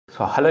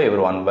So hello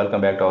everyone, welcome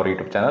back to our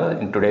YouTube channel.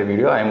 In today's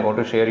video I am going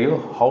to share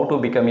you how to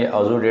become a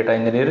Azure Data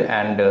Engineer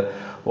and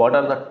what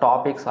are the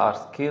topics or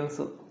skills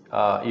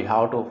you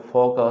have to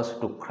focus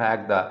to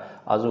crack the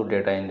Azure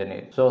Data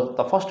Engineer. So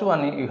the first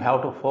one, you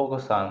have to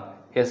focus on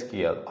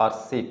SQL or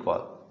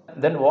SQL.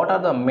 Then what are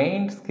the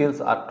main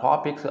skills or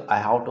topics I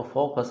have to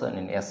focus on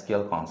in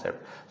SQL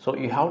concept? So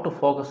you have to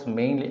focus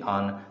mainly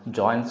on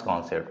joins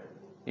concept.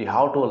 You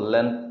have to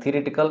learn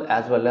theoretical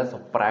as well as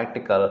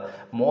practical.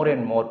 More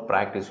and more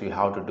practice you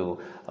have to do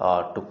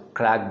to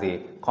crack the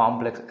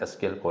complex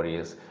SQL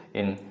queries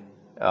in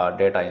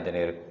data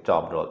engineering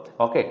job role.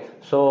 Okay,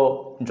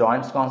 so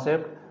joins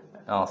concept,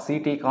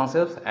 CT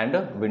concepts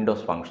and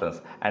Windows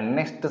functions, and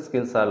next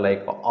skills are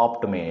like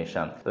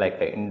optimization, like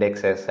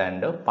indexes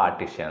and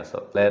partitions.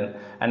 So then,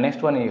 and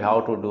next one you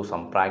have to do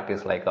some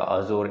practice like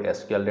Azure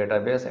SQL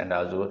database and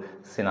Azure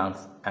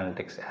Synapse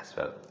analytics as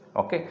well.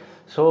 Okay,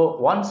 so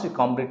once you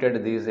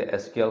completed these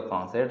SQL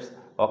concepts,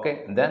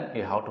 okay, then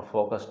you have to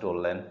focus to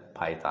learn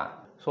Python.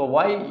 So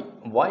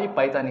why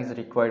Python is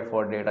required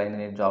for data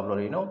engineering job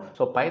role?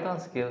 So Python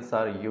skills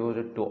are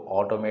used to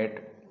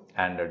automate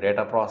and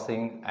data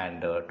processing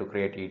and to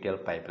create ETL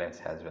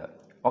pipelines as well.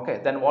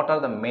 Okay, then what are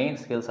the main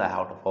skills I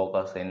have to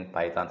focus in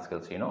Python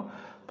skills?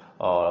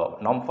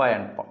 NumPy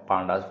and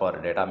pandas for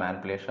data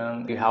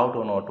manipulation. You have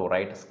to know to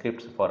write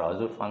scripts for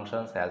Azure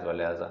functions as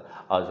well as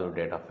Azure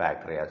Data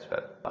Factory as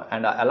well.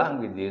 And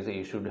along with this,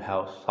 you should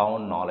have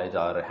sound knowledge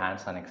or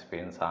hands-on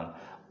experience on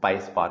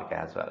PySpark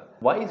as well.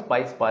 Why is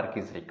PySpark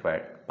is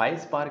required?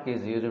 PySpark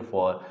is used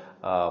for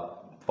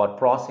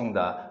processing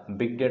the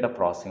big data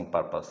processing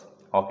purpose.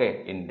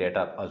 Okay, in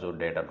Azure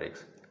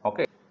Databricks.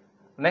 Okay.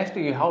 Next,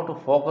 you have to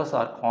focus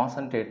or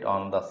concentrate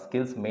on the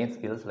main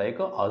skills like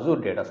Azure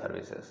Data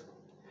Services.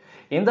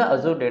 In the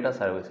Azure Data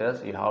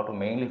Services, you have to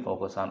mainly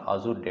focus on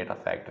Azure Data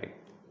Factory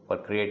for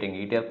creating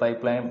ETL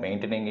pipeline,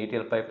 maintaining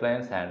ETL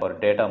pipelines, and for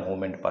data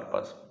movement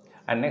purpose.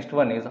 And next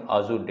one is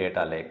Azure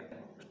Data Lake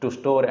to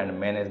store and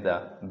manage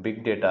the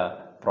big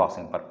data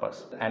processing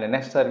purpose. And the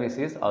next service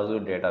is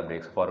Azure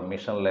Databricks for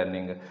machine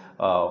learning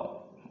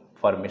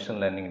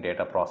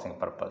data processing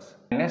purpose.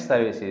 The next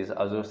service is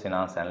Azure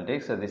Synapse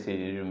Analytics. So this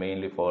is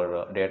mainly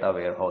for data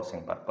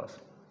warehousing purpose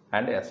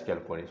and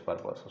SQL queries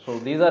purpose. So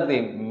these are the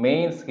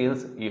main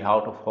skills you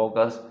have to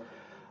focus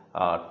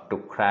to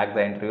crack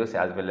the interviews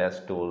as well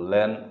as to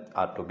learn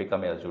or to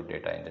become a Azure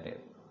Data Engineer.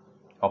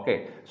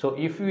 Okay, so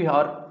if we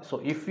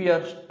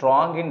are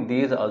strong in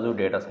these Azure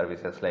Data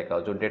Services like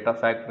Azure Data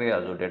Factory,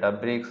 Azure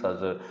Databricks,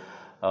 Azure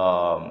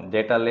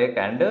Data Lake,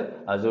 and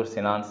Azure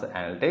Synapse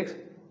Analytics,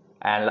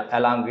 and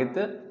along with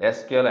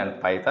SQL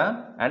and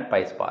Python and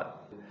PySpark.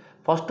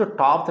 First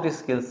top three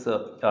skills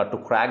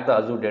to crack the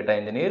Azure Data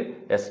Engineer: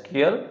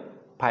 SQL,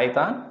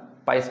 Python,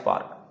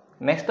 PySpark.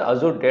 Next,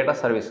 Azure Data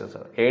Services,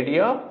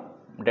 ADF,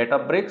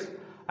 Databricks,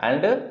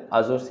 and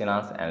Azure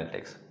Synapse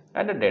Analytics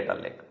and Data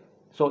Lake.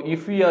 So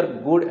if you are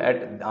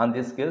good on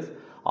these skills,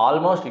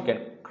 almost you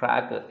can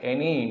crack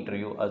any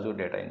interview Azure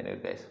Data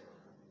Engineer, guys.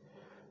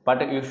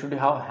 But you should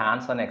have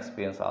hands-on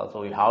experience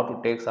also. You have to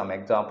take some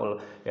example,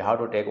 you have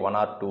to take 1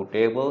 or 2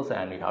 tables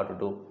and you have to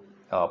do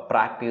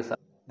practice.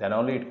 Then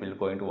only it will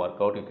going to work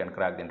out, you can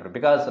crack the interview.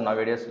 Because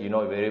nowadays you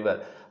know very well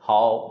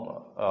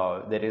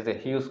how there is a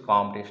huge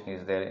competition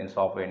is there in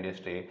software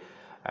industry,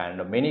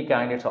 and many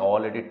candidates are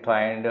already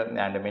trained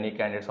and many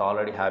candidates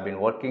already have been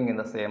working in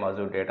the same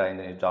Azure Data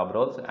Engineering job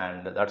roles,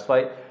 and that's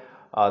why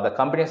the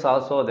companies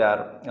also they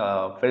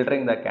are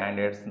filtering the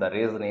candidates. The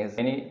reason is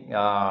many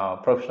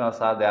professionals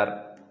are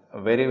there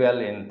very well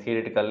in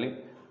theoretically.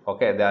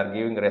 Okay, they are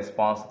giving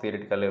response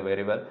theoretically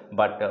very well,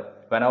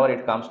 but whenever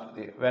it comes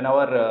to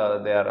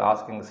they are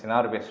asking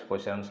scenario based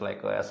questions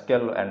like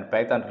SQL and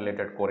Python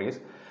related queries,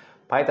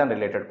 Python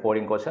related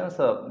coding questions,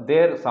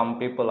 there some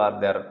people are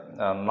there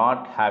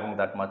not having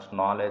that much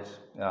knowledge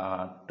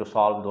to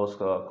solve those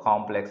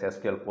complex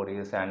SQL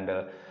queries and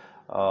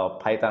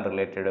Python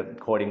related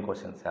coding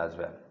questions as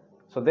well.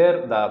 So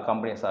there the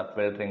companies are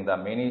filtering the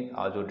many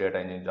Azure Data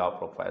Engineering job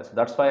profiles.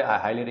 That's why I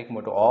highly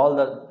recommend to all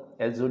the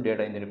Azure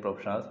Data Engineering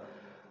professionals,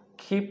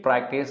 keep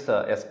practice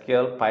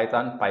SQL,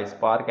 Python,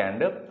 PySpark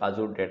and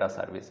Azure Data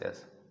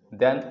Services.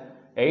 Then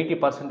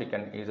 80% you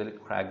can easily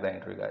crack the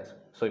interview, guys.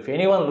 So if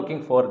anyone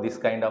looking for this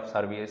kind of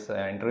service,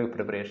 interview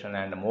preparation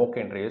and mock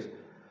interviews,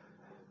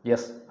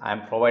 yes, I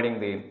am providing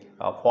the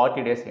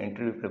 40 days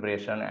interview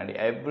preparation, and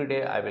every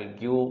day I will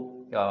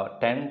give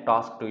 10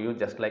 tasks to you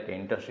just like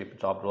an internship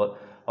job role.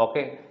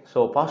 Okay,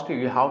 so first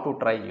you have to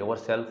try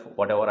yourself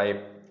whatever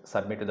I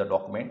submit to the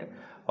document.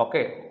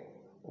 Okay,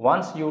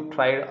 once you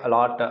tried a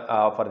lot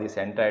for this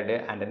entire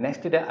day, and the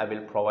next day I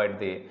will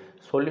provide the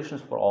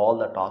solutions for all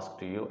the tasks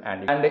to you,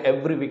 and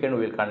every weekend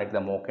we will conduct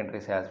the mock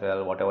entries as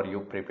well. Whatever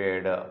you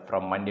prepared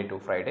from Monday to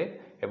Friday,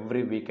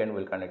 every weekend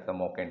we will conduct the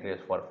mock entries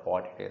for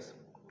 40 days.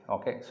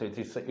 Okay, so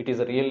it is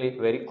a really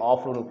very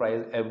affordable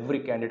price. Every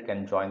candidate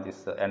can join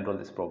this enroll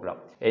this program.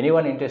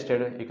 Anyone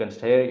interested, you can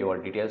share your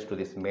details to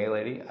this mail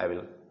ID. I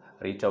will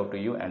reach out to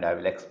you and I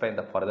will explain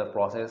the further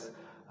process,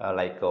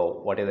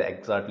 what is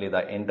exactly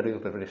the interview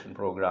preparation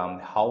program,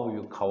 how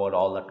you covered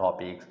all the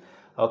topics,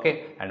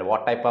 Okay, and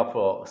what type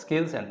of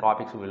skills and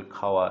topics we will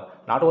cover.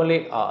 Not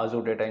only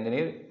Azure Data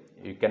Engineer,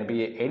 you can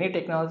be any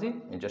technology.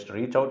 You just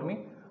reach out to me.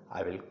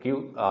 I will give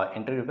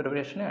interview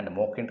preparation and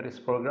mock interviews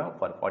program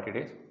for 40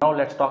 days. Now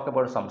let's talk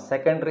about some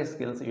secondary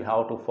skills you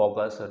have to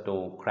focus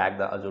to crack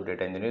the Azure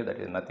Data Engineer. That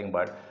is nothing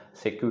but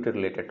security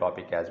related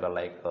topic as well,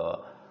 like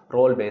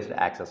role based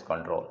access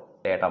control,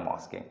 data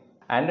masking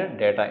and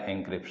data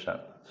encryption.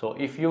 So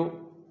if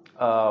you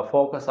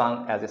focus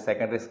on as a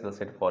secondary skill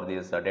set for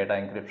this data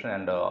encryption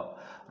and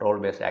role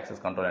based access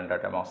control and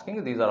data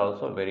masking, these are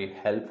also very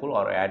helpful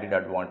or added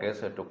advantage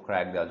to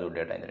crack the Azure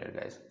Data Engineer,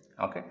 guys.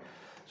 Okay,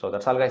 so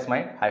that's all, guys.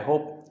 I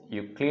hope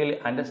you clearly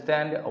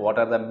understand what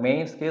are the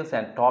main skills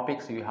and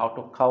topics you have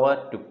to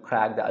cover to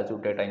crack the Azure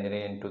Data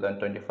Engineer in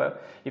 2025.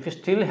 If you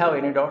still have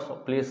any doubts, so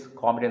please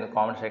comment in the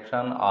comment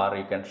section, or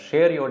you can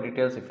share your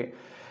details.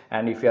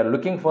 If you are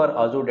looking for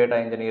Azure Data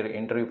Engineer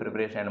interview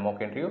preparation and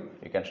mock interview,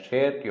 you can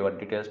share your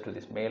details to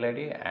this mail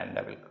ID and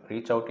I will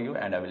reach out to you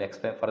and I will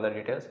explain further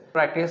details.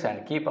 Practice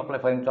and keep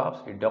applying for jobs.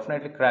 You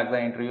definitely crack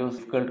the interviews,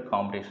 difficult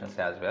competitions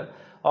as well.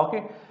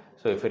 Okay,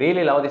 so if you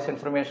really love this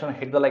information,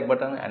 hit the like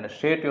button and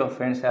share to your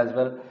friends as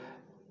well.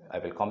 I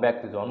will come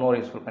back with one more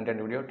useful content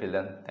video. Till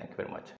then, thank you very much.